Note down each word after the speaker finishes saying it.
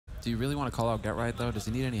Do you really want to call out Get Right, though? Does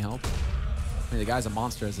he need any help? I mean, the guy's a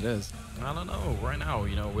monster as it is. I don't know. Right now,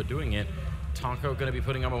 you know, we're doing it. Taco going to be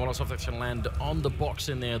putting up a Molotov that's going to land on the box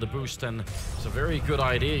in there, the boost, and it's a very good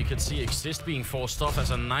idea. You can see Exist being forced off.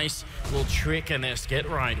 That's a nice little trick, and there's Get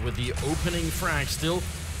Right with the opening frag. Still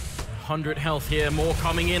 100 health here, more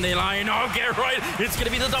coming in. They line, oh, Get Right. It's going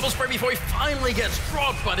to be the double spray before he finally gets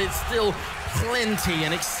dropped, but it's still plenty.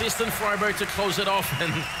 And Exist and Friberg to close it off,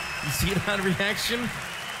 and you see that reaction?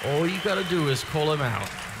 All you got to do is call him out.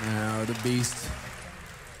 No, the beast.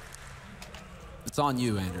 It's on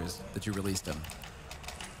you, Andrews, that you released him.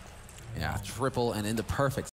 Yeah, triple and into perfect.